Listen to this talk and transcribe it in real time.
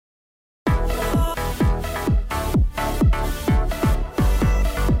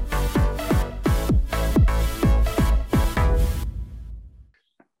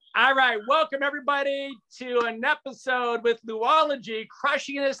All right, welcome everybody to an episode with Louology,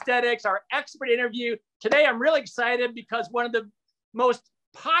 Crushing Aesthetics, our expert interview. Today, I'm really excited because one of the most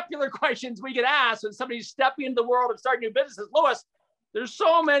popular questions we get asked when somebody's stepping into the world of starting new businesses, Louis, there's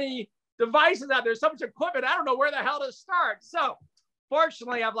so many devices out there, so much equipment, I don't know where the hell to start. So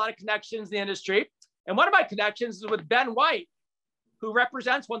fortunately, I have a lot of connections in the industry. And one of my connections is with Ben White, who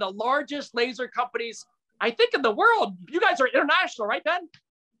represents one of the largest laser companies, I think, in the world. You guys are international, right, Ben?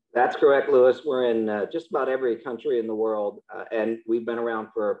 That's correct, Louis. We're in just about every country in the world, and we've been around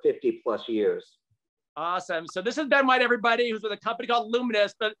for 50 plus years. Awesome. So this is Ben White, everybody, who's with a company called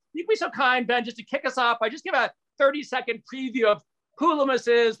Lumenis. But you can be so kind, Ben, just to kick us off, I just give a 30-second preview of who Lumenis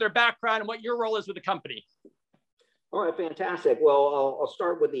is, their background, and what your role is with the company. All right, fantastic. Well, I'll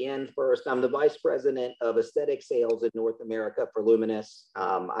start with the end first. I'm the Vice President of Aesthetic Sales in North America for Lumenis.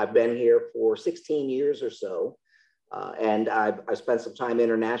 I've been here for 16 years or so. And I spent some time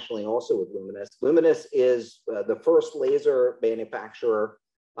internationally also with Lumenis. Lumenis is the first laser manufacturer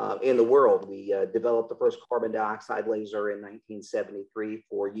in the world. We developed the first carbon dioxide laser in 1973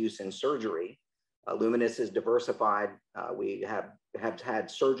 for use in surgery. Lumenis is diversified. We have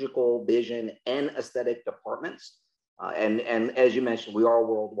had surgical, vision, and aesthetic departments. And as you mentioned, we are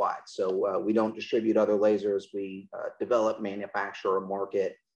worldwide. So we don't distribute other lasers. We develop, manufacture,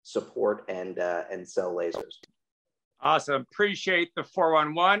 market, support, and sell lasers. Awesome. Appreciate the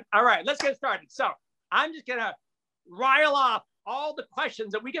 411. All right, let's get started. So I'm just going to rile off all the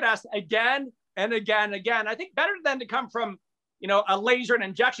questions that we get asked again and again and again. I think better than to come from, a laser and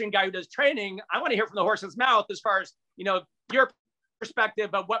injection guy who does training, I want to hear from the horse's mouth as far as, your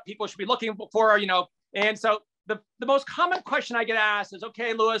perspective of what people should be looking for, And so the most common question I get asked is,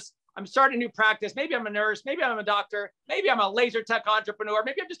 okay, Louis, I'm starting a new practice. Maybe I'm a nurse. Maybe I'm a doctor. Maybe I'm a laser tech entrepreneur.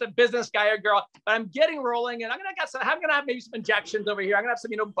 Maybe I'm just a business guy or girl, but I'm getting rolling and I'm going to have maybe some injections over here. I'm going to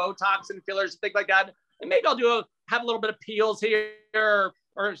have some, Botox and fillers and things like that. And maybe I'll have a little bit of peels here or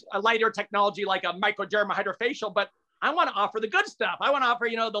a lighter technology like a microderma hydrofacial, but I want to offer the good stuff. I want to offer,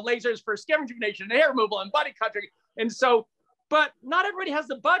 the lasers for skin rejuvenation and hair removal and body contouring. And so, but not everybody has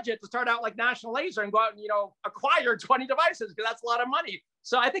the budget to start out like National Laser and go out and, acquire 20 devices because that's a lot of money.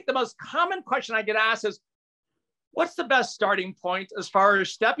 So I think the most common question I get asked is, what's the best starting point as far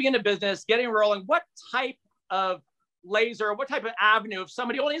as stepping into business, getting rolling? What type of laser, what type of avenue, if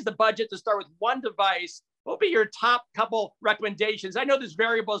somebody only has the budget to start with one device, what would be your top couple recommendations? I know there's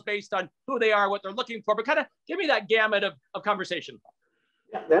variables based on who they are, what they're looking for, but kind of give me that gamut of conversation.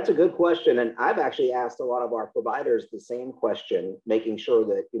 Yeah, that's a good question. And I've actually asked a lot of our providers the same question, making sure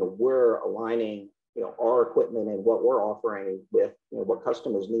that, we're aligning, our equipment and what we're offering with, what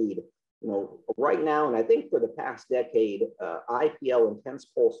customers need. Right now, and I think for the past decade, IPL, intense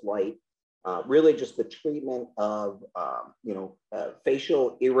pulse light, really just the treatment of,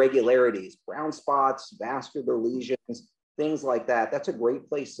 facial irregularities, brown spots, vascular lesions, things like that. That's a great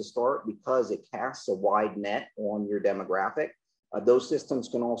place to start because it casts a wide net on your demographic. Those systems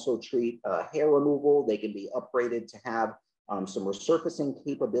can also treat hair removal. They can be upgraded to have some resurfacing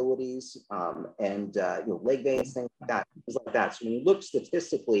capabilities and leg veins, things like that. So when you look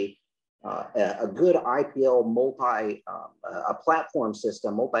statistically, a good IPL a platform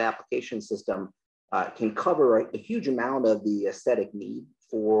system, multi-application system can cover a huge amount of the aesthetic need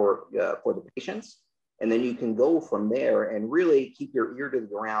for the patients. And then you can go from there and really keep your ear to the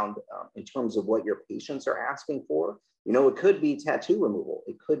ground in terms of what your patients are asking for. It could be tattoo removal.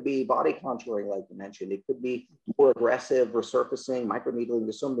 It could be body contouring, like you mentioned. It could be more aggressive resurfacing, microneedling.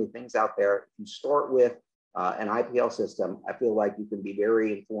 There's so many things out there. If you start with an IPL system, I feel like you can be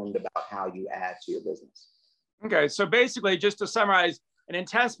very informed about how you add to your business. Okay, so basically, just to summarize, an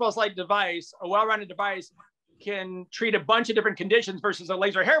intense pulse light device, a well-rounded device, can treat a bunch of different conditions versus a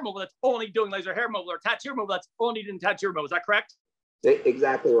laser hair removal that's only doing laser hair removal or tattoo removal that's only doing tattoo removal. Is that correct?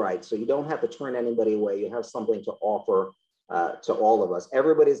 Exactly right. So you don't have to turn anybody away. You have something to offer to all of us.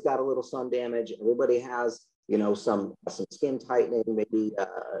 Everybody's got a little sun damage. Everybody has, some skin tightening, maybe,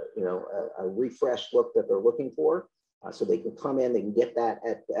 a refreshed look that they're looking for. So they can come in, they can get that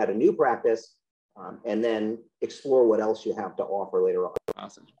at a new practice and then explore what else you have to offer later on.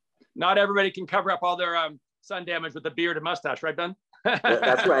 Awesome. Not everybody can cover up all their sun damage with a beard and mustache, right, Ben?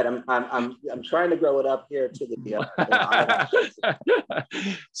 That's right. I'm trying to grow it up here to the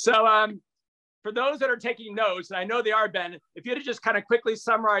So for those that are taking notes, and I know they are, Ben, if you had to just kind of quickly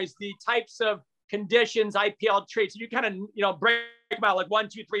summarize the types of conditions IPL treats, you kind of break them out like 1,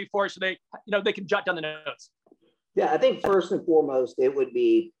 2, 3, 4, so they can jot down the notes. Yeah, I think first and foremost it would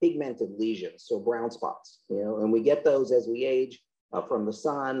be pigmented lesions, so brown spots. And we get those as we age from the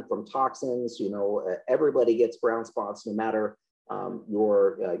sun, from toxins. Everybody gets brown spots, no matter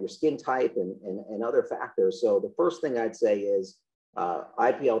your skin type and other factors. So the first thing I'd say is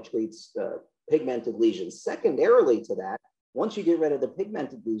IPL treats pigmented lesions. Secondarily to that, once you get rid of the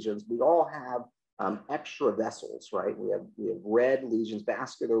pigmented lesions, we all have extra vessels, right? We have red lesions,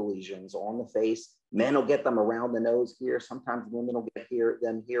 vascular lesions on the face. Men will get them around the nose here. Sometimes women will get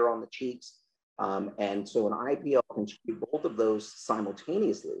them here on the cheeks. And so an IPL can treat both of those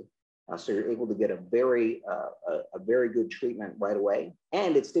simultaneously. So you're able to get a very good treatment right away.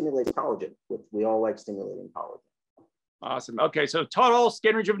 And it stimulates collagen, which we all like stimulating collagen. Awesome. Okay, so total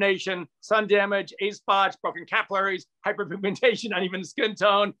skin rejuvenation, sun damage, age spots, broken capillaries, hyperpigmentation, uneven skin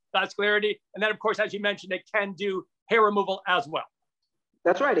tone, vascularity. And then, of course, as you mentioned, it can do hair removal as well.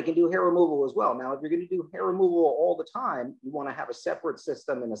 That's right. It can do hair removal as well. Now, if you're going to do hair removal all the time, you want to have a separate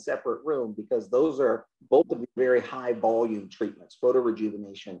system in a separate room because those are both of the very high volume treatments, photo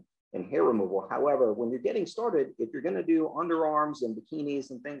rejuvenation and hair removal. However, when you're getting started, if you're going to do underarms and bikinis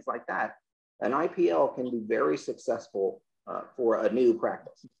and things like that, an IPL can be very successful for a new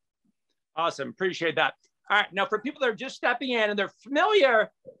practice. Awesome. Appreciate that. All right. Now, for people that are just stepping in and they're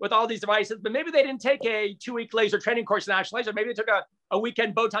familiar with all these devices, but maybe they didn't take a 2-week laser training course in National Laser. Maybe they took a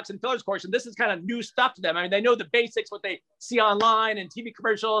weekend Botox and fillers course, and this is kind of new stuff to them. I mean, they know the basics, what they see online and TV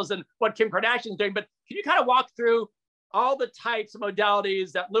commercials and what Kim Kardashian's doing, but can you kind of walk through all the types of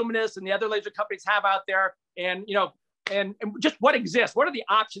modalities that Lumenis and the other laser companies have out there and, you know, and just what exists? What are the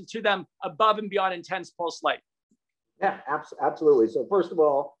options to them above and beyond intense pulse light? Yeah, absolutely. So first of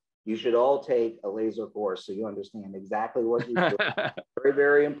all, you should all take a laser course so you understand exactly what you're doing. Very,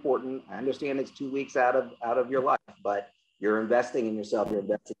 very important. I understand it's 2 weeks out of your life, but you're investing in yourself. You're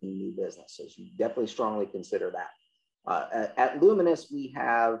investing in a new business. So you definitely strongly consider that. At Lumenis, we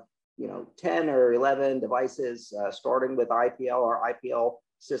have 10 or 11 devices, starting with IPL. Our IPL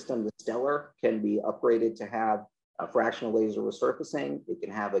system, the Stellar, can be upgraded to have a fractional laser resurfacing. It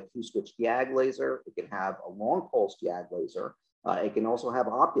can have a Q-switch YAG laser. It can have a long pulse YAG laser. It can also have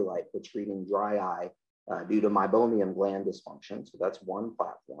Opulite for treating dry eye due to meibomian gland dysfunction. So that's one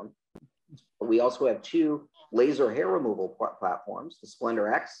platform. We also have 2 laser hair removal platforms, the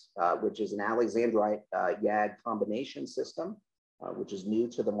Splendor X, which is an Alexandrite YAG combination system, which is new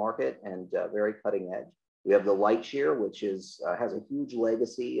to the market and very cutting edge. We have the Light Shear, which has a huge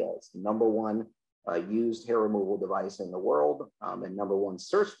legacy. It's the #1 used hair removal device in the world and #1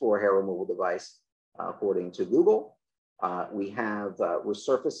 search for hair removal device, according to Google. We have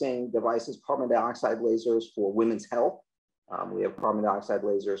resurfacing devices, carbon dioxide lasers for women's health. We have carbon dioxide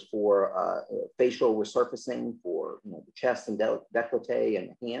lasers for facial resurfacing for the chest and décolleté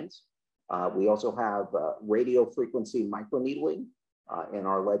and hands. We also have radio frequency microneedling in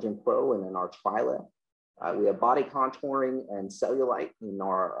our Legend Pro and in our TriLab. We have body contouring and cellulite in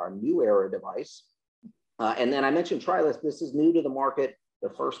our new era device. And then I mentioned TriLab. This is new to the market, the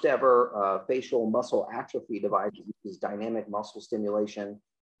first ever facial muscle atrophy device, which is dynamic muscle stimulation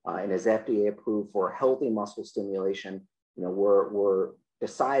and is FDA approved for healthy muscle stimulation. We're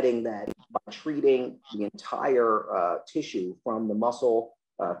deciding that by treating the entire tissue from the muscle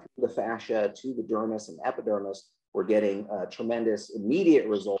through the fascia to the dermis and epidermis, we're getting tremendous immediate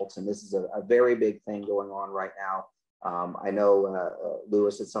results. And this is a very big thing going on right now. I know,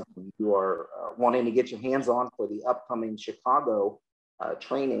 Louis, it's something you are wanting to get your hands on for the upcoming Chicago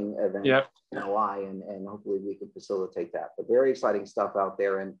training event in LI, and hopefully we can facilitate that. But very exciting stuff out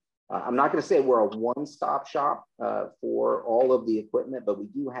there. And I'm not going to say we're a one-stop shop for all of the equipment, but we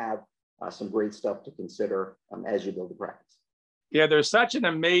do have some great stuff to consider as you build the practice. Yeah, there's such an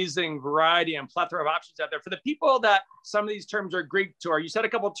amazing variety and plethora of options out there. For the people that some of these terms are Greek to, or you said a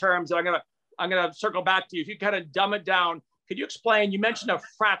couple of terms that I'm gonna circle back to you. If you kind of dumb it down, could you explain? You mentioned a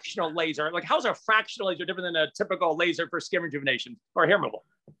fractional laser. Like, how's a fractional laser different than a typical laser for skin rejuvenation or hair removal?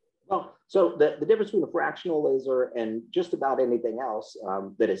 Well, so the difference between a fractional laser and just about anything else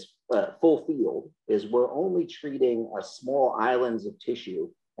that is full field is we're only treating small islands of tissue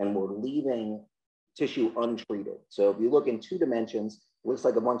and we're leaving tissue untreated. So if you look in 2 dimensions, it looks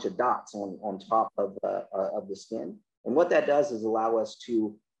like a bunch of dots on top of the skin. And what that does is allow us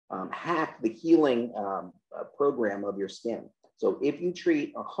to hack the healing program of your skin. So if you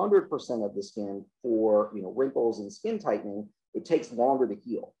treat 100% of the skin for wrinkles and skin tightening, it takes longer to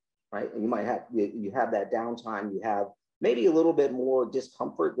heal, right? And you might have you have that downtime. You have maybe a little bit more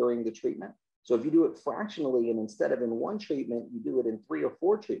discomfort during the treatment. So if you do it fractionally, and instead of in 1 treatment, you do it in 3 or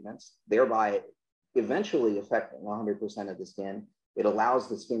 4 treatments, thereby eventually affecting 100% of the skin, it allows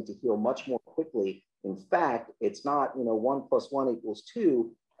the skin to heal much more quickly. In fact, it's not 1 + 1 =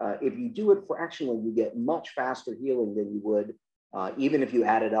 2. If you do it fractionally, you get much faster healing than you would even if you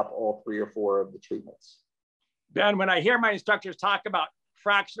added up all 3 or 4 of the treatments. Ben, when I hear my instructors talk about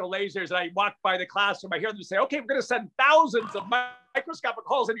fractional lasers and I walk by the classroom, I hear them say, okay, we're going to send thousands of microscopic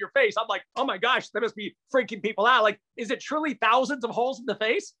holes into your face. I'm like, oh my gosh, that must be freaking people out. Like, is it truly thousands of holes in the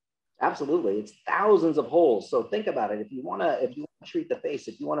face? Absolutely. It's thousands of holes. So think about it. If you want to treat the face,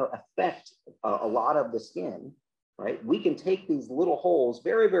 if you want to affect a lot of the skin, right, we can take these little holes,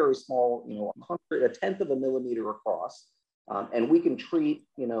 very, very small, a tenth of a millimeter across, and we can treat,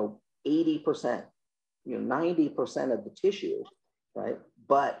 80%, 90% of the tissue, right?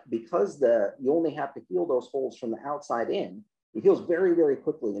 But because you only have to heal those holes from the outside in, it heals very, very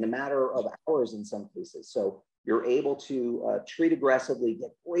quickly in a matter of hours in some cases. So you're able to treat aggressively,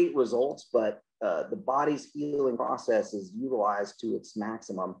 get great results, but the body's healing process is utilized to its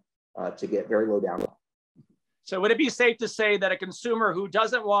maximum to get very low down. So would it be safe to say that a consumer who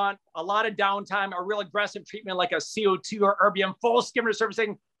doesn't want a lot of downtime or real aggressive treatment like a CO2 or erbium full skin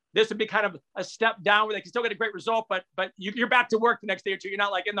resurfacing, this would be kind of a step down where they can still get a great result, but you're back to work the next day or two. You're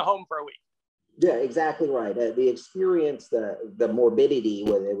not like in the home for a week. Yeah, exactly right. The experience, the morbidity,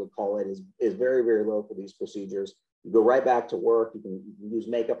 what they would call it, is very, very low for these procedures. You go right back to work. You can use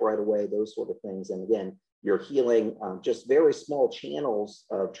makeup right away, those sort of things. And again, you're healing just very small channels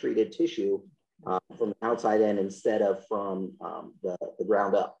of treated tissue from the outside in instead of from the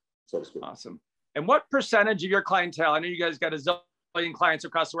ground up, so to speak. Awesome. And what percentage of your clientele, I know you guys got a zillion clients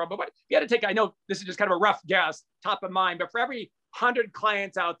across the world, but what you had to take, I know this is just kind of a rough guess, top of mind, but for every 100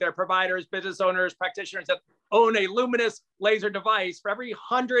 clients out there, providers, business owners, practitioners that own a Lumenis laser device, for every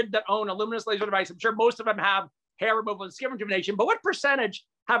 100 that own a Lumenis laser device, I'm sure most of them have hair removal and skin rejuvenation, but what percentage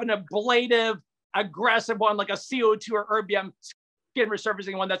have an ablative, aggressive one like a CO2 or erbium skin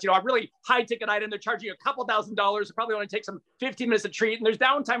resurfacing one that's, a really high ticket item? They're charging you a couple $1,000s. It probably only takes them 15 minutes to treat, and there's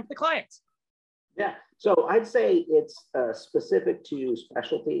downtime for the clients. Yeah, so I'd say it's specific to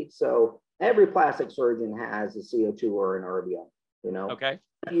specialty. So every plastic surgeon has a CO2 or an erbium. Okay.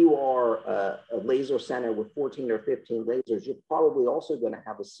 If you are a laser center with 14 or 15 lasers, you're probably also going to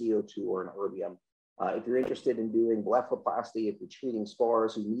have a CO2 or an erbium. If you're interested in doing blepharoplasty, if you're treating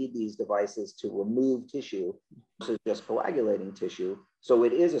scars, you need these devices to remove tissue versus just coagulating tissue. So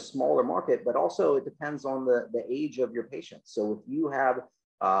it is a smaller market, but also it depends on the age of your patients. So if you have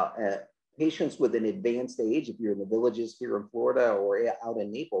patients with an advanced age, if you're in the villages here in Florida or out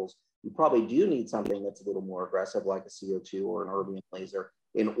in Naples, you probably do need something that's a little more aggressive, like a CO2 or an erbium laser,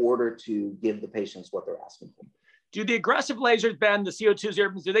 in order to give the patients what they're asking for. Do the aggressive lasers, Ben, the CO2s,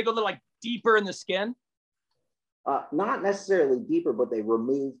 erbiums, do they go a little like deeper in the skin? Not necessarily deeper, but they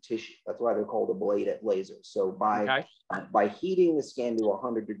remove tissue. That's why they're called ablative lasers. So by heating the skin to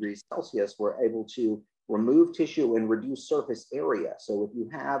 100 degrees Celsius, we're able to remove tissue and reduce surface area. So if you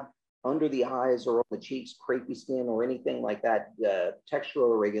have under the eyes or on the cheeks, crepey skin or anything like that,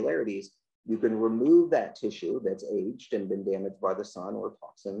 textural irregularities, you can remove that tissue that's aged and been damaged by the sun or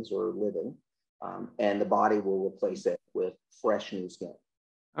toxins or living, and the body will replace it with fresh new skin.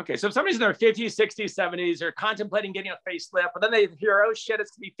 Okay, so if somebody's in their 50s, 60s, 70s, they're contemplating getting a facelift, but then they hear, oh shit, it's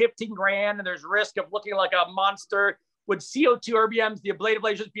gonna be 15 grand and there's risk of looking like a monster. Would CO2 erbiums, the ablative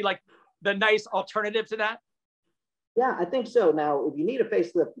lasers, be like the nice alternative to that? Yeah, I think so. Now, if you need a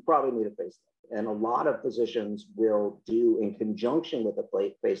facelift, you probably need a facelift. And a lot of physicians will do, in conjunction with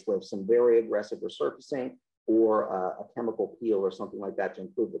a facelift, some very aggressive resurfacing or a chemical peel or something like that to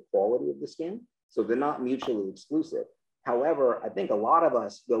improve the quality of the skin. So they're not mutually exclusive. However, I think a lot of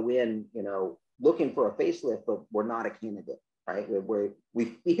us go in, looking for a facelift, but we're not a candidate, right? We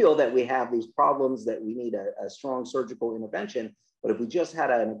feel that we have these problems that we need a strong surgical intervention. But if we just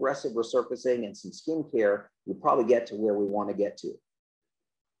had an aggressive resurfacing and some skin care, we'd probably get to where we want to get to.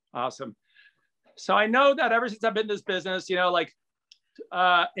 Awesome. So I know that ever since I've been in this business,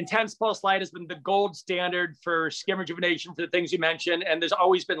 intense pulse light has been the gold standard for skin rejuvenation for the things you mentioned. And there's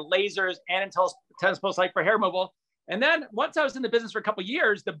always been lasers and intense pulse light for hair removal. And then once I was in the business for a couple of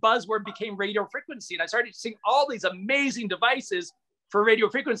years, the buzzword became radio frequency. And I started seeing all these amazing devices for radio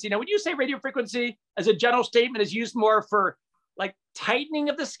frequency. Now, when you say radio frequency as a general statement is used more for like tightening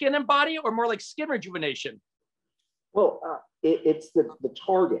of the skin and body or more like skin rejuvenation? Well, it's the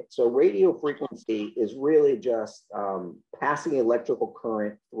target. So radio frequency is really just passing electrical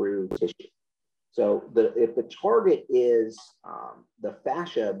current through tissue. So if the target is the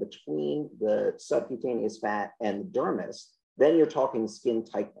fascia between the subcutaneous fat and the dermis, then you're talking skin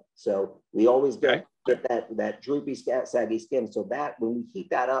tightening. So we always get that droopy, saggy skin. So that when we heat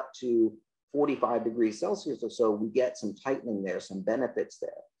that up to 45 degrees Celsius or so, we get some tightening there, some benefits there.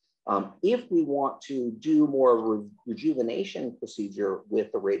 If we want to do more rejuvenation procedure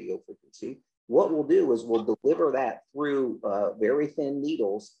with the radio frequency, what we'll do is we'll deliver that through very thin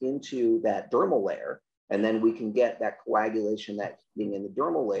needles into that dermal layer. And then we can get that coagulation, that heating in the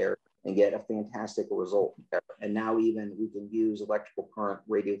dermal layer, and get a fantastic result there. And now even we can use electrical current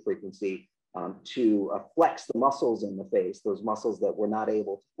radio frequency to flex the muscles in the face, those muscles that we're not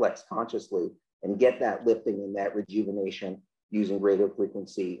able to flex consciously, and get that lifting and that rejuvenation using radio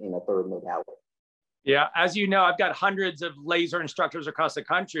frequency in a third modality. Yeah, as you know, I've got hundreds of laser instructors across the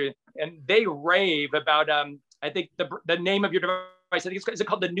country, and they rave about, I think the name of your device, I think is it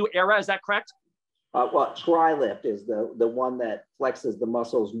called the New Era, is that correct? Well, TriLift is the one that flexes the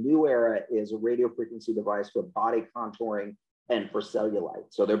muscles. New Era is a radio frequency device for body contouring and for cellulite.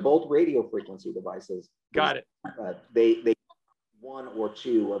 So they're both radio frequency devices. Got it. They one or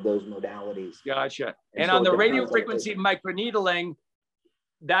two of those modalities. Gotcha. And so on the radio frequency microneedling,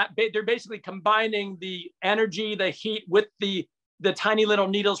 that they're basically combining the energy, the heat with the tiny little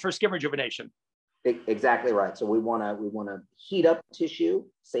needles for skin rejuvenation. Exactly right. So we want to heat up tissue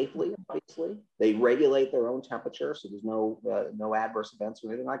safely. Obviously, they regulate their own temperature, so there's no adverse events or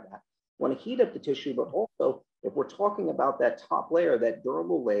anything like that. Want to heat up the tissue, but also if we're talking about that top layer, that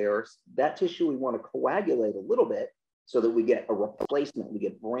dermal layer, that tissue we want to coagulate a little bit so that we get a replacement. We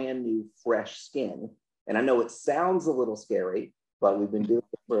get brand new, fresh skin. And I know it sounds a little scary, but we've been doing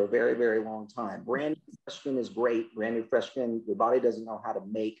it for a very, very long time. Brand new fresh skin is great. Brand new fresh skin. Your body doesn't know how to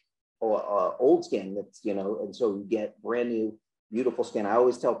make old skin, that's, and so you get brand new, beautiful skin. I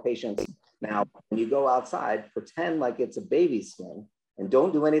always tell patients now, when you go outside, pretend like it's a baby's skin and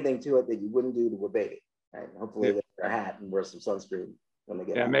don't do anything to it that you wouldn't do to a baby. Right? Hopefully they wear a hat and wear some sunscreen when they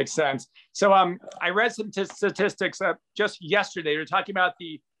get out. Yeah, makes sense. So I read some statistics just yesterday. They're talking about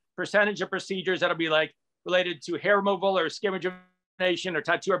the percentage of procedures that'll be like related to hair removal or skin rejuvenation or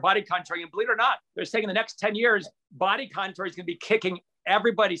tattoo or body contouring. And believe it or not, they're saying in the next 10 years, body contouring is going to be kicking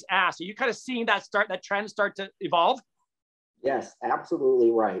everybody's ass. Are you kind of seeing that trend start to evolve? Yes, absolutely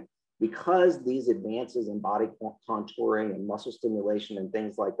right. Because these advances in body contouring and muscle stimulation and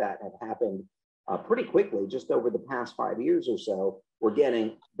things like that have happened pretty quickly, just over the past 5 years or so, we're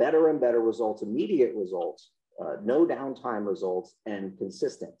getting better and better results, immediate results, no downtime results, and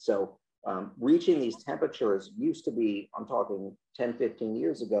consistent. So reaching these temperatures used to be, I'm talking 10, 15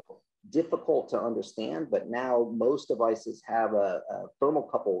 years ago, difficult to understand, but now most devices have a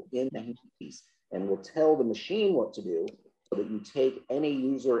thermocouple in the handpiece and will tell the machine what to do, so that you take any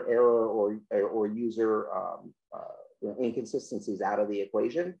user error or user inconsistencies out of the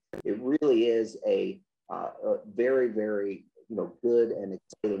equation. It really is a very, very good and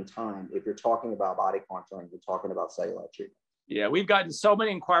exciting time if you're talking about body contouring, you're talking about cellulite treatment. Yeah, we've gotten so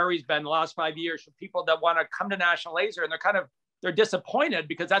many inquiries, Ben, the last 5 years from people that want to come to National Laser, and they're disappointed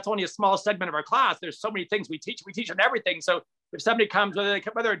because that's only a small segment of our class. There's so many things we teach on everything. So if somebody comes,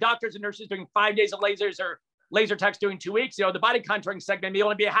 whether doctors and nurses doing 5 days of lasers or laser techs doing 2 weeks, the body contouring segment may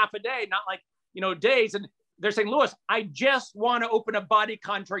only be a half a day, not like, days. And they're saying, Louis, I just want to open a body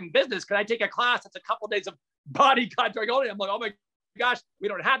contouring business. Can I take a class that's a couple of days of body contouring only? I'm like, oh my gosh, we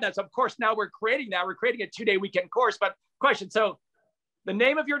don't have that. So of course, now we're creating that. We're creating a 2-day weekend course. But question, so the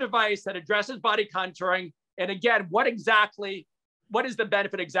name of your device that addresses body contouring, and again, what is the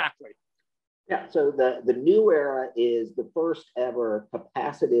benefit exactly? Yeah, so the New Era is the first ever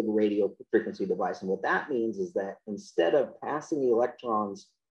capacitive radio frequency device. And what that means is that instead of passing the electrons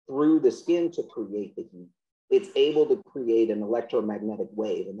through the skin to create the heat, it's able to create an electromagnetic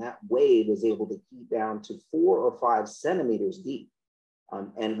wave. And that wave is able to heat down to 4 or 5 centimeters deep.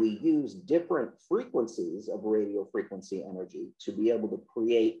 And we use different frequencies of radio frequency energy to be able to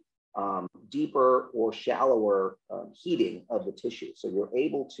create deeper or shallower heating of the tissue. So you're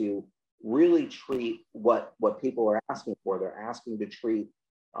able to really treat what people are asking for. They're asking to treat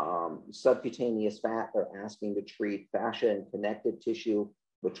subcutaneous fat. They're asking to treat fascia and connective tissue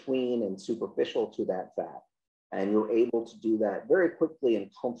between and superficial to that fat. And you're able to do that very quickly and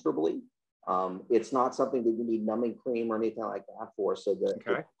comfortably. It's not something that you need numbing cream or anything like that for. So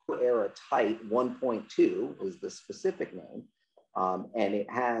the Era Tight 1.2 is the specific name. And it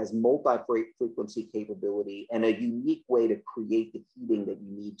has multi-frequency capability and a unique way to create the heating that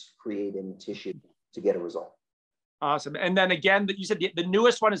you need to create in the tissue to get a result. Awesome. And then again, you said the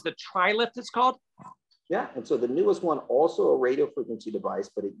newest one is the TriLift, it's called? Yeah, and so the newest one, also a radio frequency device,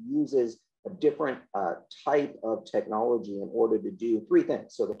 but it uses a different type of technology in order to do 3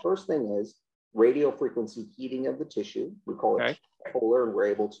 things. So the first thing is radio frequency heating of the tissue. We call it polar, and we're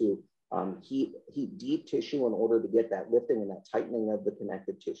able to heat deep tissue in order to get that lifting and that tightening of the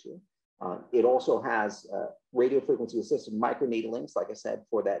connective tissue. It also has radio frequency assisted microneedlings, like I said,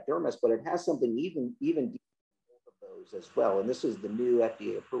 for that dermis, but it has something even deeper of those as well. And this is the new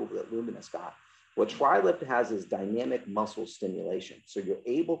FDA approval that Lumenis got. What TriLift has is dynamic muscle stimulation. So you're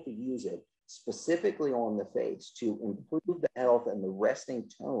able to use it specifically on the face to improve the health and the resting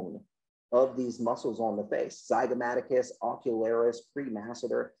tone of these muscles on the face. Zygomaticus, ocularis,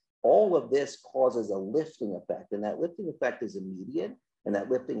 premasseter, all of this causes a lifting effect, and that lifting effect is immediate, and that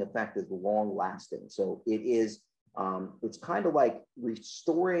lifting effect is long lasting. So it is, it's kind of like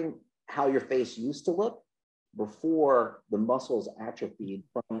restoring how your face used to look before the muscles atrophied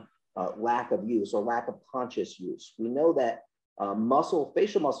from lack of use or lack of conscious use. We know that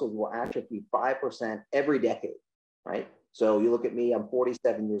facial muscles will atrophy 5% every decade, right? So you look at me, I'm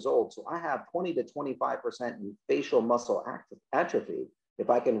 47 years old. So I have 20 to 25% in facial muscle atrophy. If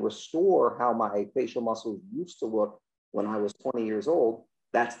I can restore how my facial muscles used to look when I was 20 years old,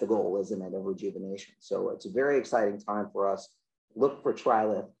 that's the goal, isn't it, of rejuvenation? So it's a very exciting time for us. Look for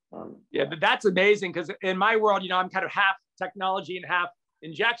TriLift. Yeah, but that's amazing, because in my world, I'm kind of half technology and half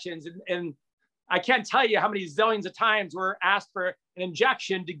injections. And I can't tell you how many zillions of times we're asked for an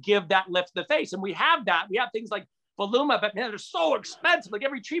injection to give that lift to the face. And we have that. We have things like Voluma, but man, they're so expensive. Like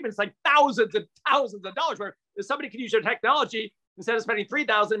every treatment is like thousands and thousands of dollars, where if somebody can use their technology, instead of spending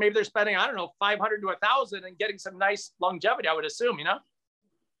 $3,000, maybe they're spending, I don't know, $500 to $1,000 and getting some nice longevity, I would assume,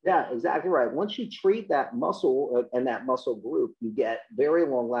 Yeah, exactly right. Once you treat that muscle and that muscle group, you get very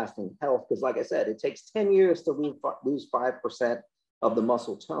long lasting health. Because like I said, it takes 10 years to lose 5% of the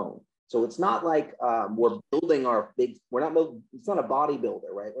muscle tone. So it's not like we're building it's not a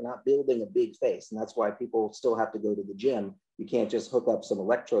bodybuilder, right? We're not building a big face. And that's why people still have to go to the gym. You can't just hook up some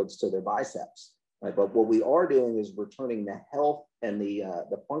electrodes to their biceps, right? But what we are doing is returning the health and the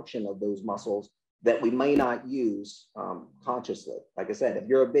function of those muscles that we may not use consciously. Like I said, if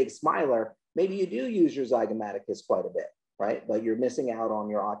you're a big smiler, maybe you do use your zygomaticus quite a bit, right? But you're missing out on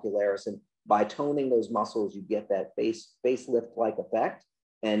your ocularis. And by toning those muscles, you get that facelift-like effect.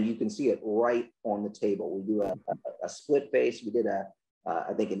 And you can see it right on the table. We do a split face. We did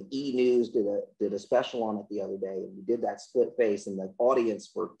I think an E-News did a special on it the other day. And we did that split face, and the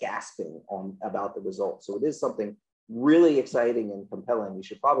audience were gasping about the results. So it is something really exciting and compelling. We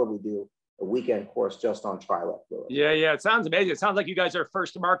should probably do a weekend course just on TriLift. Yeah, it sounds amazing. It sounds like you guys are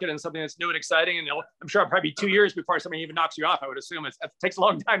first to market and something that's new and exciting. And I'm sure it'll probably be 2 years before somebody even knocks you off. I would assume it takes a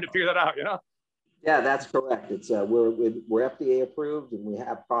long time to figure that out, Yeah, that's correct. It's we're FDA approved, and we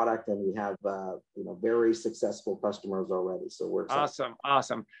have product, and we have very successful customers already. So we're excited.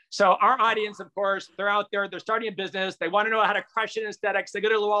 Awesome. So our audience, of course, they're out there. They're starting a business. They want to know how to crush in aesthetics. They go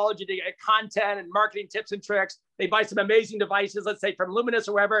to Louology to get content and marketing tips and tricks. They buy some amazing devices, let's say from Lumenis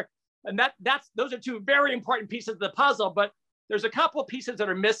or wherever. And those are two very important pieces of the puzzle. But there's a couple of pieces that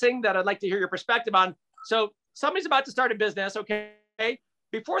are missing that I'd like to hear your perspective on. So somebody's about to start a business, okay?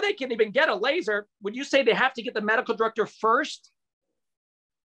 Before they can even get a laser, would you say they have to get the medical director first?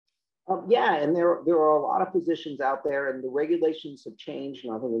 Yeah, and there are a lot of physicians out there, and the regulations have changed.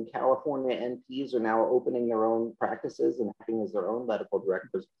 And I think in California, NPs are now opening their own practices and acting as their own medical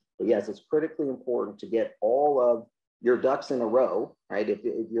directors. But yes, it's critically important to get all of your ducks in a row, right? If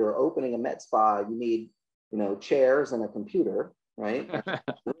you're opening a med spa, you need chairs and a computer, right?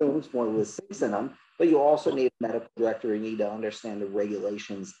 Rooms, one with 6 in them. But you also need a medical director. You need to understand the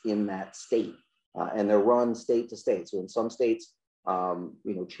regulations in that state, and they're run state to state. So in some states,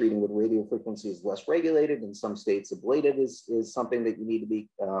 treating with radio frequency is less regulated. In some states, ablative is something that you need to be,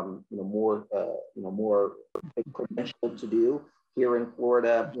 more credentialed to do. Here in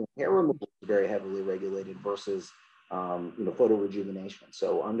Florida, hair removal is very heavily regulated versus, photo rejuvenation.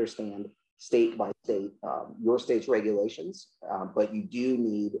 So understand state by state, your state's regulations, but you do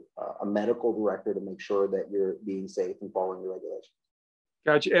need a medical director to make sure that you're being safe and following the regulations.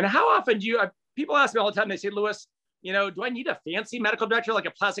 Gotcha. And how often people ask me all the time, they say, Louis, do I need a fancy medical director like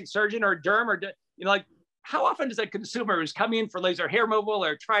a plastic surgeon or a derm, or how often does a consumer who's coming in for laser hair removal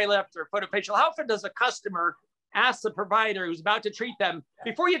or TriLift or photofacial, how often does a customer ask the provider who's about to treat them,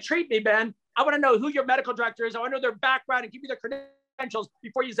 before you treat me, Ben, I want to know who your medical director is. I want to know their background and give you their credentials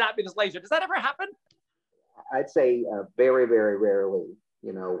before you zap me this laser. Does that ever happen? I'd say very, very rarely.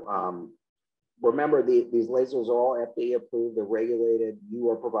 Remember, these lasers are all FDA approved. They're regulated. You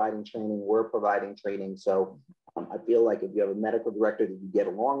are providing training. We're providing training. So I feel like if you have a medical director that you get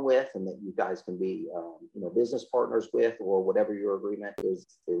along with, and that you guys can be, business partners with, or whatever your agreement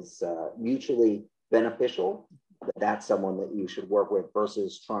is mutually beneficial, that's someone that you should work with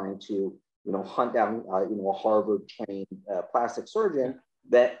versus trying to, hunt down, a Harvard-trained plastic surgeon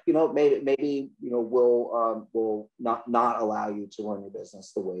that maybe will not allow you to run your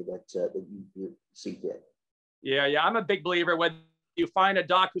business the way that you see fit. Yeah, I'm a big believer when you find a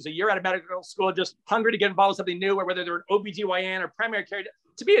doc who's a year out of medical school, just hungry to get involved with something new, or whether they're an OBGYN or primary care.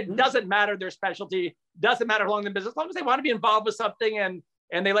 To me, it doesn't matter their specialty, doesn't matter how long the business, as long as they want to be involved with something and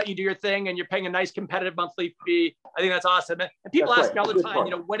and they let you do your thing and you're paying a nice competitive monthly fee. I think that's awesome. And people ask me all the time,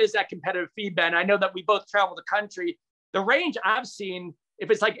 what is that competitive fee, Ben? I know that we both travel the country. The range I've seen,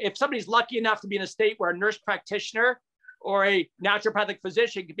 if somebody's lucky enough to be in a state where a nurse practitioner or a naturopathic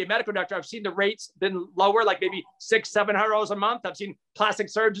physician could be a medical doctor, I've seen the rates been lower, like maybe $600-700 a month. I've seen plastic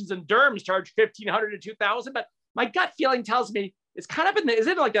surgeons and derms charge $1,500 to $2,000, but my gut feeling tells me it's kind of is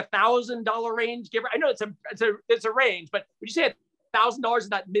it like $1,000 range? I know it's a range, but would you say $1,000 is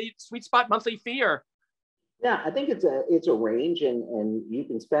that sweet spot monthly fee? Or yeah, I think it's a range, and you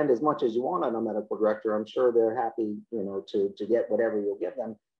can spend as much as you want on a medical director. I'm sure they're happy, to get whatever you'll give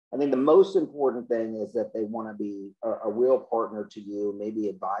them. I think the most important thing is that they want to be a real partner to you, maybe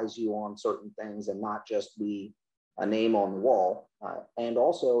advise you on certain things and not just be a name on the wall. And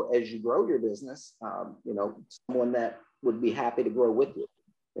also, as you grow your business, someone that would be happy to grow with you.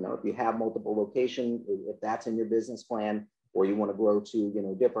 If you have multiple locations, if that's in your business plan, or you want to grow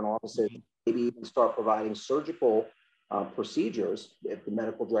to, different offices, maybe even start providing surgical procedures. If the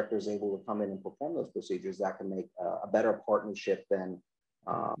medical director is able to come in and perform those procedures, that can make a better partnership than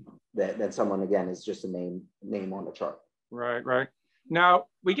someone, again, is just a name on the chart. Right. Now,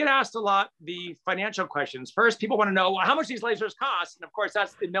 we get asked a lot the financial questions. First, people want to know how much these lasers cost. And of course,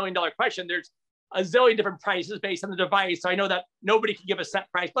 that's the $1 million question. There's a zillion different prices based on the device. So I know that nobody can give a set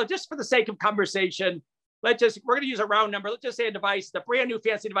price, but just for the sake of conversation, we're going to use a round number. Let's just say a device, the brand new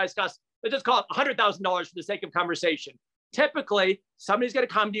fancy device costs, let's just call it $100,000 for the sake of conversation. Typically, somebody's going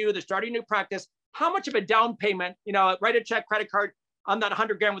to come to you, they're starting a new practice. How much of a down payment, write a check, credit card, on that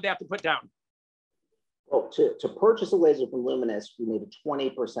 100 grand would they have to put down? Well, to purchase a laser from Lumenis, we need a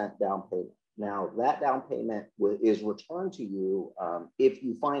 20% down payment. Now, that down payment is returned to you if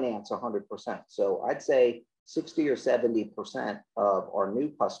you finance 100%. So I'd say 60 or 70% of our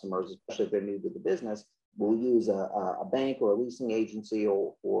new customers, especially if they're new to the business, will use a bank or a leasing agency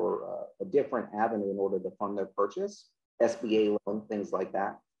or a different avenue in order to fund their purchase, SBA loan, things like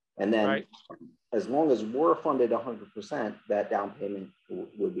that. And then as long as we're funded 100%, that down payment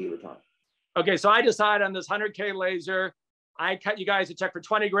would be returned. Okay, so I decide on this 100K laser, I cut you guys a check for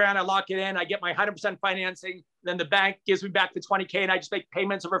 20 grand, I lock it in, I get my 100% financing, then the bank gives me back the 20K and I just make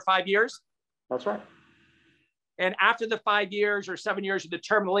payments over 5 years? That's right. And after the 5 years or 7 years of the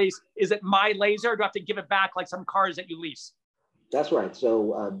term lease, is it my laser or do I have to give it back like some cars that you lease? That's right.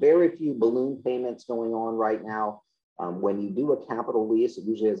 So very few balloon payments going on right now. When you do a capital lease, it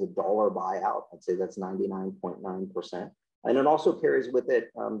usually has a dollar buyout. I'd say that's 99.9%. And it also carries with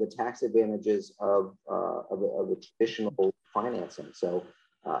it the tax advantages of a traditional financing. So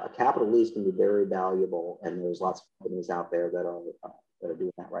a capital lease can be very valuable, and there's lots of companies out there that are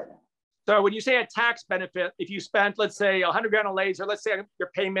doing that right now. So when you say a tax benefit, if you spent, let's say, 100 grand on laser, let's say your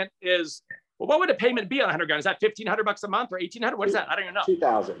payment is, well, what would a payment be on 100 grand? Is that $1,500 a month or 1,800? What is that? I don't even know.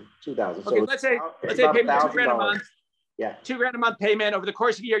 2,000. Okay, so let's say payment $2 grand a month. Yeah. $2 grand a month payment over the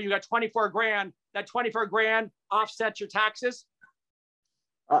course of a year, you got 24 grand. That 24 grand offsets your taxes?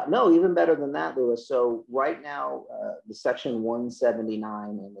 No, even better than that, Louis. So right now, the section 179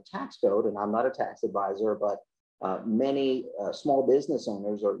 in the tax code, and I'm not a tax advisor, but many small business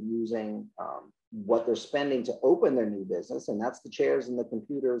owners are using what they're spending to open their new business, and that's the chairs and the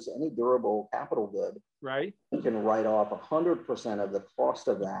computers, any durable capital good. Right. You can write off 100% of the cost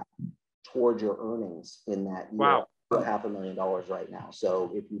of that towards your earnings in that year. Wow. $500,000 right now. So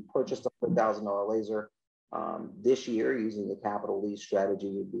if you purchased a $100,000 laser this year using the capital lease strategy,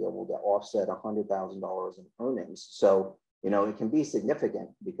 you'd be able to offset $100,000 in earnings. So, it can be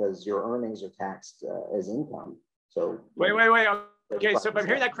significant because your earnings are taxed as income. So wait. Okay, so if I'm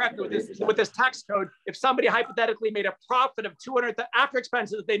hearing that correctly, with this tax code, if somebody hypothetically made a profit of 200 after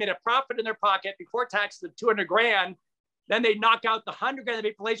expenses, they made a profit in their pocket before taxes of 200 grand, then they knock out the 100 grand they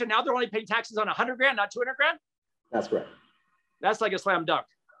paid for laser. Now they're only paying taxes on 100 grand, not 200 grand. That's correct. That's like a slam dunk.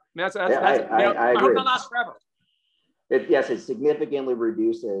 I mean, I hope that lasts forever. Yes, it significantly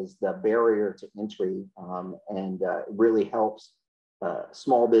reduces the barrier to entry and really helps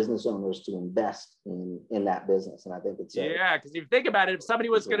small business owners to invest in that business. And I think it's because if you think about it, if somebody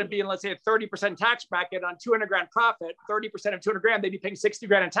was going to be in, let's say, a 30% tax bracket on 200 grand profit, 30% of 200 grand, they'd be paying 60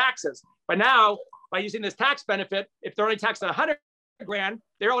 grand in taxes. But now, by using this tax benefit, if they're only taxed on 100 grand,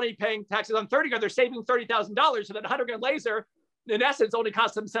 they're only paying taxes on 30 grand. They're saving $30,000. So that 100 grand laser, in essence, only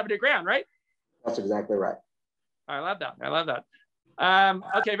costs them 70 grand, right? That's exactly right. I love that.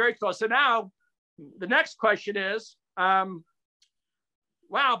 Okay, very cool. So now the next question is,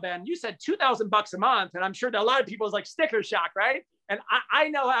 wow, Ben, you said $2,000 a month, and I'm sure that a lot of people is like sticker shock, right? And I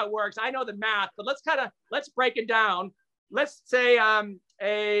know how it works. I know the math, but let's break it down. Let's say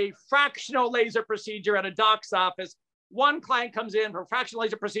a fractional laser procedure at a doc's office. one client comes in for a fractional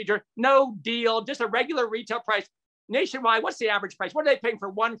laser procedure, no deal, just a regular retail price. Nationwide, what's the average price? What are they paying for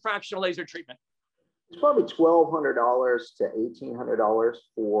one fractional laser treatment? It's probably $1,200 to $1,800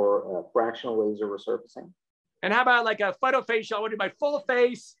 for fractional laser resurfacing. And how about like a photofacial? I want to do my full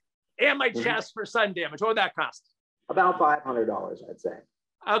face and my chest for sun damage. What would that cost? About $500, I'd say.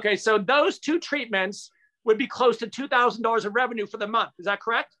 Okay, so those two treatments would be close to $2,000 of revenue for the month. Is that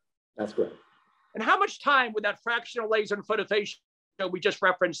correct? That's correct. And how much time would that fractional laser and photofacial we just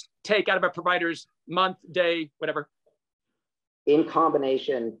referenced take out of a provider's month, day, whatever? In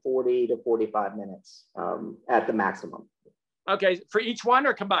combination, 40 to 45 minutes at the maximum. Okay, for each one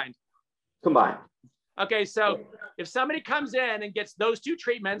or combined? Combined. Okay, so if somebody comes in and gets those two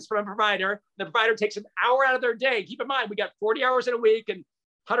treatments from a provider, the provider takes an hour out of their day. Keep in mind, we got 40 hours in a week and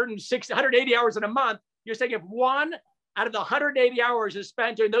 180 hours in a month. You're saying if one out of the 180 hours is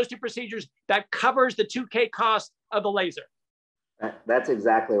spent doing those two procedures, that covers the 2K cost of the laser. That's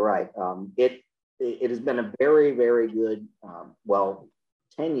exactly right. It has been a very, very good,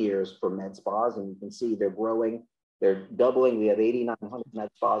 10 years for med spas, and you can see they're growing. They're doubling. We have 8,900 med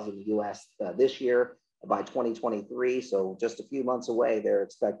spas in the U.S. This year. By 2023, so just a few months away, they're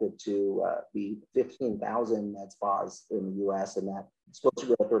expected to be 15,000 med spas in the U.S., and that's supposed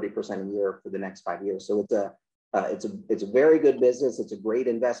to grow 30% a year for the next 5 years. So it's a very good business. It's a great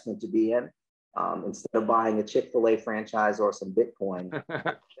investment to be in. Instead of buying a Chick-fil-A franchise or some Bitcoin,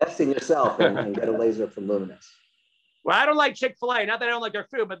 invest in yourself and get a laser from Lumenis. Well, I don't like Chick-fil-A. Not that I don't like their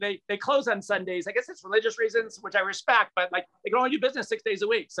food, but they close on Sundays. I guess it's religious reasons, which I respect, but like they can only do business 6 days a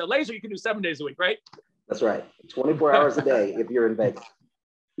week. So laser, you can do 7 days a week, right? That's right. 24 hours a day if you're in Vegas.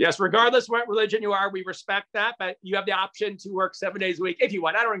 Yes, regardless what religion you are, we respect that, but you have the option to work 7 days a week if you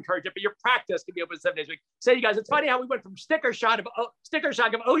want. I don't encourage it, but your practice can be open 7 days a week. Say, you guys, it's funny how we went from sticker shock of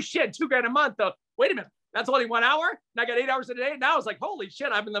oh shit, $2,000 a month. Though, wait a minute, that's only 1 hour, and I got 8 hours a day. Now it's like, holy shit,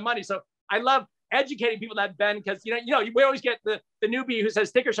 I'm in the money. So I love educating people that, Ben, because you know we always get the newbie who says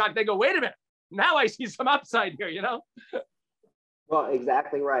sticker shock. They go, wait a minute, now I see some upside here. Well,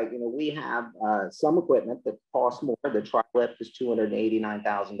 exactly right. We have some equipment that costs more. The TriLift is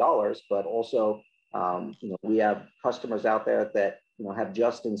 $289,000, but also, we have customers out there that, have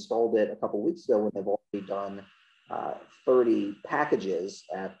just installed it a couple of weeks ago when they've already done 30 packages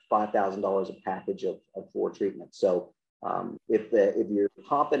at $5,000 a package of 4 treatments. So if you're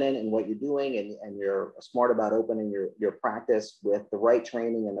confident in what you're doing and you're smart about opening your practice with the right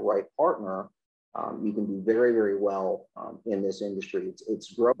training and the right partner, you can do very, very well in this industry.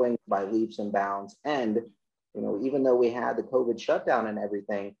 It's growing by leaps and bounds. And, even though we had the COVID shutdown and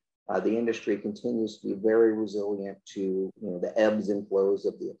everything, the industry continues to be very resilient to, the ebbs and flows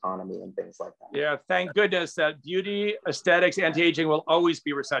of the economy and things like that. Yeah, thank goodness that beauty, aesthetics, anti-aging will always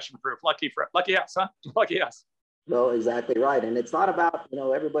be recession-proof. Lucky us, huh? Lucky us. Well, exactly right. And it's not about,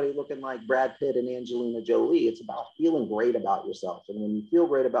 everybody looking like Brad Pitt and Angelina Jolie. It's about feeling great about yourself. And when you feel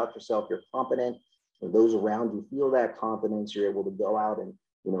great about yourself, you're confident, and those around you feel that confidence. You're able to go out and,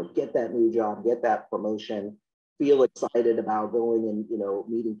 get that new job, get that promotion, feel excited about going and,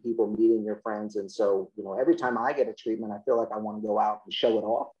 meeting people, meeting your friends. And so, every time I get a treatment, I feel like I want to go out and show it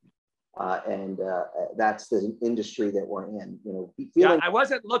off. And that's the industry that we're in. I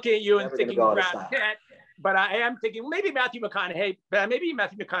wasn't looking at you and thinking Brad Pitt, but I am thinking maybe Matthew McConaughey. Maybe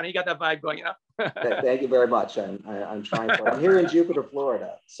Matthew McConaughey got that vibe going, Thank you very much. I'm trying to. I'm here in Jupiter,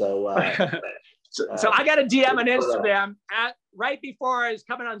 Florida. So, so I got a DM on Instagram right before I was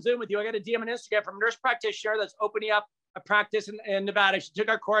coming on Zoom with you. I got a DM on Instagram from a nurse practitioner that's opening up a practice in Nevada. She took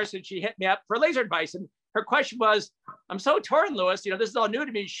our course and she hit me up for laser advice. And her question was, I'm so torn, Louis, this is all new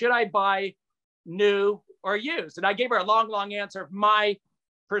to me. Should I buy new or used? And I gave her a long answer of my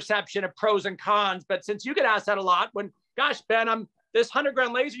perception of pros and cons. But since you get asked that a lot, gosh, Ben, this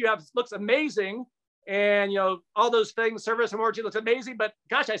 $100,000 laser you have looks amazing. And, all those things, service and warranty looks amazing. But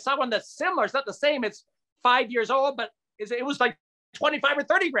gosh, I saw one that's similar. It's not the same. It's 5 years old, but it was like 25 or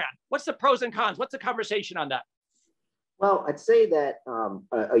 30 grand. What's the pros and cons? What's the conversation on that? Well, I'd say that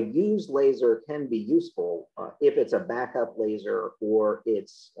a used laser can be useful if it's a backup laser or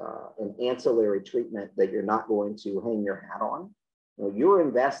it's an ancillary treatment that you're not going to hang your hat on. You're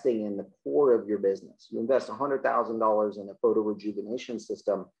investing in the core of your business. You invest $100,000 in a photo rejuvenation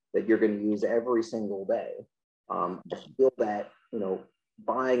system that you're going to use every single day. I feel that,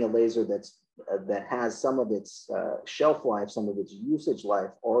 buying a laser that has some of its shelf life, some of its usage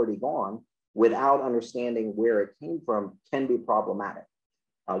life already gone, without understanding where it came from can be problematic.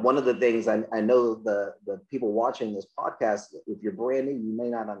 One of the things I know the people watching this podcast, if you're brand new, you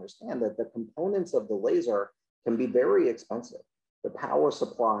may not understand that the components of the laser can be very expensive. the power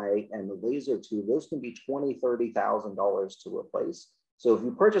supply and the laser tube, those can be $20,000, $30,000 to replace. So if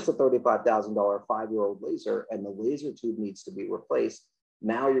you purchase a $35,000 5-year-old laser and the laser tube needs to be replaced,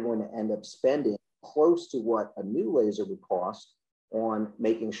 now you're going to end up spending close to what a new laser would cost on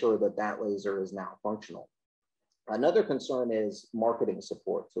making sure that that laser is now functional. Another concern is marketing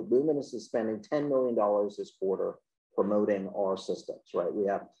support. So Lumenis is spending $10 million this quarter promoting our systems, right? We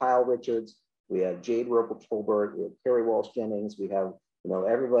have Kyle Richards, we have Jade Roper-Tolbert, we have Kerry Walsh-Jennings, we have,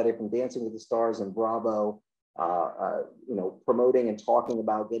 everybody from Dancing with the Stars and Bravo, promoting and talking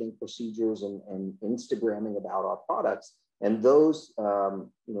about getting procedures and Instagramming about our products. And those,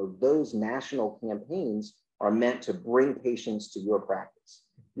 those national campaigns are meant to bring patients to your practice.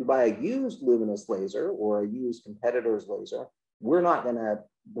 If you buy a used Lumenis laser or a used competitor's laser, we're not going to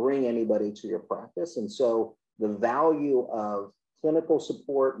bring anybody to your practice. And so the value of clinical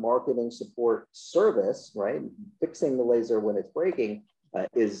support, marketing support, service, right, fixing the laser when it's breaking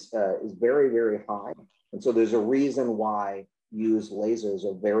is very, very high. And so there's a reason why used lasers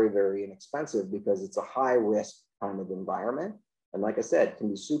are very, very inexpensive, because it's a high risk kind of environment. And like I said, can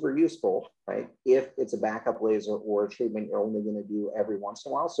be super useful, right? If it's a backup laser or a treatment you're only going to do every once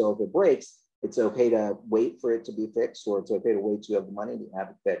in a while. So if it breaks, it's okay to wait for it to be fixed, or it's okay to wait till you have the money to have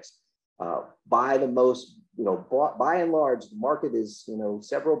it fixed. By and large, the market is,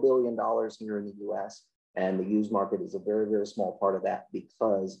 several $billion here in the US, and the used market is a very, very small part of that,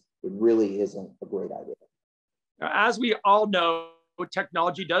 because it really isn't a great idea. As we all know,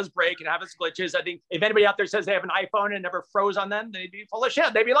 technology does break and have its glitches. I think if anybody out there says they have an iPhone and it never froze on them, they'd be full of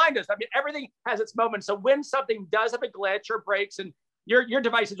shit. They'd be lying to us. I mean, everything has its moments. So when something does have a glitch or breaks, and your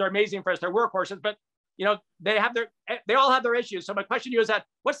devices are amazing for us, they're workhorses, but they all have their issues. So my question to you is that,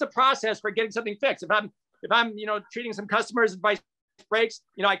 what's the process for getting something fixed? If I'm treating some customers, device breaks,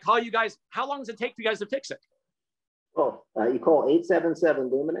 I call you guys, how long does it take for you guys to fix it? Well, you call 877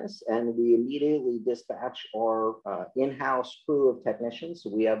 Lumenis, and we immediately dispatch our in-house crew of technicians. So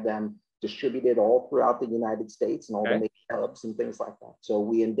we have them distributed all throughout the United States and all the major hubs and things like that. So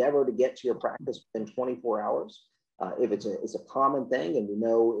we endeavor to get to your practice within 24 hours. If it's a common thing and we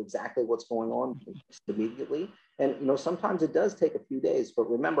know exactly what's going on immediately. And sometimes it does take a few days, but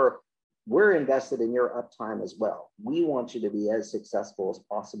remember, we're invested in your uptime as well. We want you to be as successful as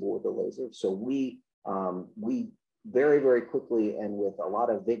possible with the laser. So we very, very quickly and with a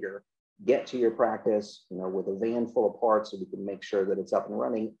lot of vigor get to your practice, with a van full of parts, so we can make sure that it's up and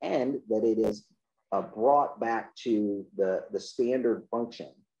running and that it is brought back to the standard function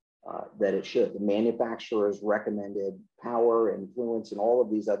that it should. The manufacturer's recommended power and fluence and all of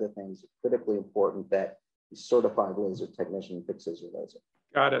these other things are critically important that the certified laser technician fixes your laser.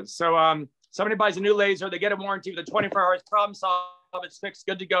 Got it. So somebody buys a new laser, they get a warranty with a 24 hours, problem solved, it's fixed,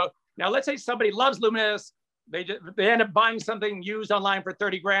 good to go. Now let's say somebody loves Lumenis, they end up buying something used online for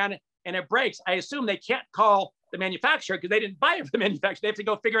 30 grand and it breaks. I assume they can't call the manufacturer because they didn't buy it from the manufacturer. They have to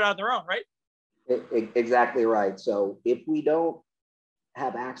go figure it out on their own, right? Exactly right. So if we don't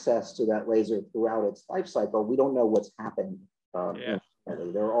have access to that laser throughout its life cycle, we don't know what's happened.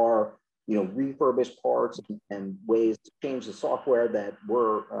 There are refurbished parts and ways to change the software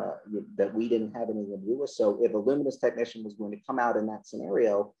that we didn't have anything to do with. So if a Lumenis technician was going to come out in that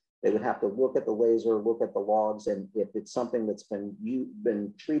scenario, they would have to look at the laser, look at the logs, and if it's something that's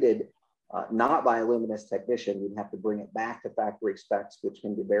been treated not by a Lumenis technician, we'd have to bring it back to factory specs, which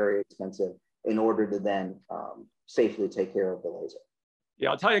can be very expensive, in order to then safely take care of the laser. Yeah,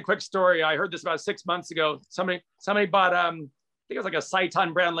 I'll tell you a quick story. I heard this about 6 months ago. Somebody bought I think it was like a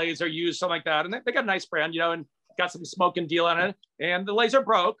Cyton brand laser used, something like that, and they got a nice brand, and got some smoke and deal on it, and the laser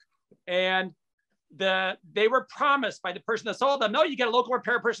broke, and they were promised by the person that sold them, no, you get a local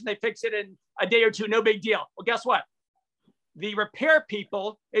repair person, they fix it in a day or two, no big deal. Well, guess what? The repair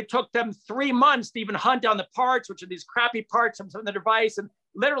people, it took them 3 months to even hunt down the parts, which are these crappy parts from the device. And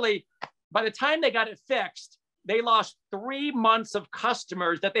literally, by the time they got it fixed, they lost 3 months of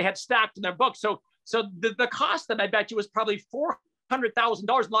customers that they had stacked in their books. So the cost of them, I bet you, was probably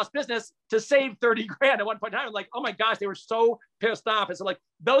 $400,000 in lost business to save 30 grand at one point in time. I'm like, oh my gosh, they were so pissed off. And so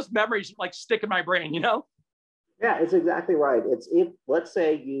those memories stick in my brain, Yeah, it's exactly right. It's if, let's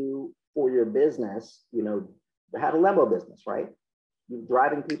say you, for your business, had a limo business, right? You're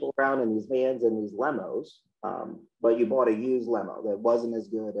driving people around in these vans and these lemos, but you bought a used limo that wasn't as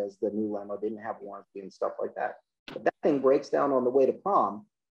good as the new limo, didn't have warranty and stuff like that. If that thing breaks down on the way to prom,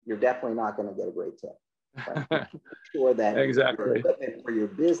 you're definitely not going to get a great tip. Right? Make sure that exactly. your equipment for your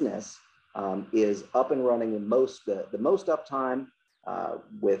business is up and running in the most uptime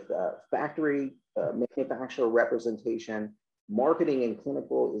with factory manufacturer representation, marketing and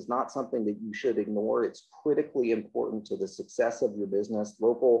clinical is not something that you should ignore. It's critically important to the success of your business.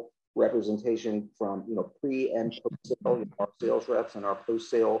 Local representation from pre and post-sale, our sales reps and our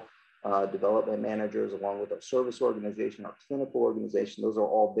post-sale development managers, along with our service organization, our clinical organization, those are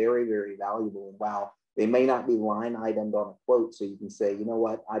all very, very valuable. And while they may not be line itemed on a quote, so you can say, you know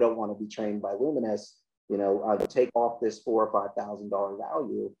what, I don't want to be trained by Lumenis, take off this $4,000 or $5,000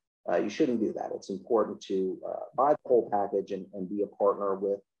 value. You shouldn't do that. It's important to buy the whole package and be a partner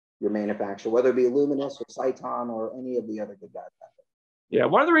with your manufacturer, whether it be Lumenis or Cyton or any of the other good guys out there. Yeah,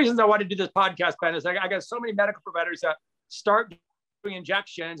 one of the reasons I wanted to do this podcast, Ben, is I got so many medical providers that start doing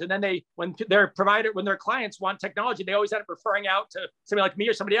injections, and then when their clients want technology, they always end up referring out to somebody like me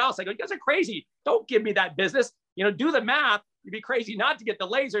or somebody else. I go, you guys are crazy. Don't give me that business. Do the math. You'd be crazy not to get the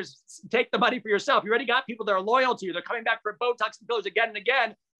lasers. Take the money for yourself. You already got people that are loyal to you. They're coming back for Botox and fillers again and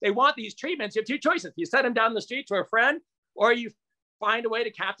again. They want these treatments. You have two choices. You send them down the street to a friend, or you find a way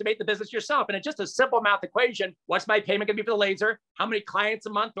to captivate the business yourself. And it's just a simple math equation. What's my payment going to be for the laser? How many clients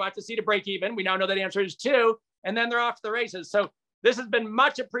a month do I have to see to break even? We now know that answer is 2. And then they're off to the races. So this has been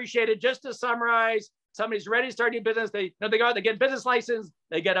much appreciated. Just to summarize, somebody's ready to start a new business. They get a business license.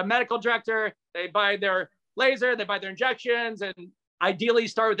 They get a medical director. They buy their laser. They buy their injections. And ideally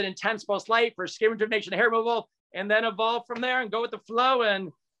start with an intense pulse light for skin rejuvenation, hair removal, and then evolve from there and go with the flow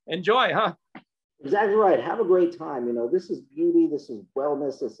and enjoy, huh? Exactly right. Have a great time. This is beauty. This is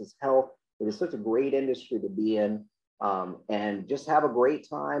wellness. This is health. It is such a great industry to be in. And just have a great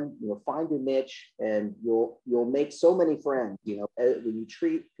time. Find your niche, and you'll make so many friends. When you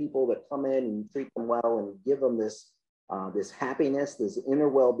treat people that come in and you treat them well, and you give them this happiness, this inner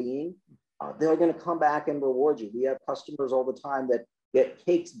well-being, they're going to come back and reward you. We have customers all the time that get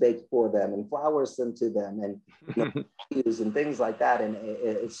cakes baked for them and flowers sent to them and and things like that. And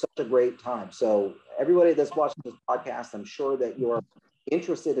it's such a great time. So everybody that's watching this podcast, I'm sure that you're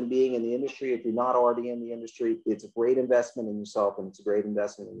interested in being in the industry. If you're not already in the industry, it's a great investment in yourself, and it's a great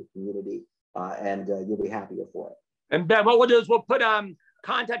investment in your community, and you'll be happier for it. And Ben, what we'll do is we'll put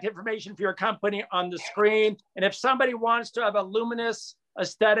contact information for your company on the screen. And if somebody wants to have a Lumenis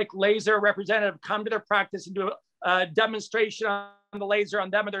aesthetic laser representative come to their practice and do a demonstration on the laser on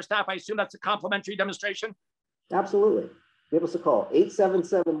them or their staff, I assume that's a complimentary demonstration? Absolutely. Give us a call,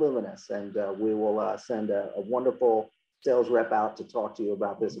 877-Lumenis, and we will send a wonderful sales rep out to talk to you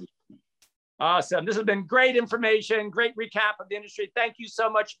about this. Awesome. This has been great information, great recap of the industry. Thank you so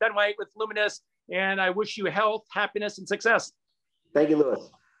much, Ben White with Lumenis, and I wish you health, happiness, and success. Thank you, Louis.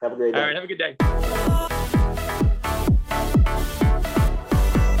 Have a great day. All right, have a good day.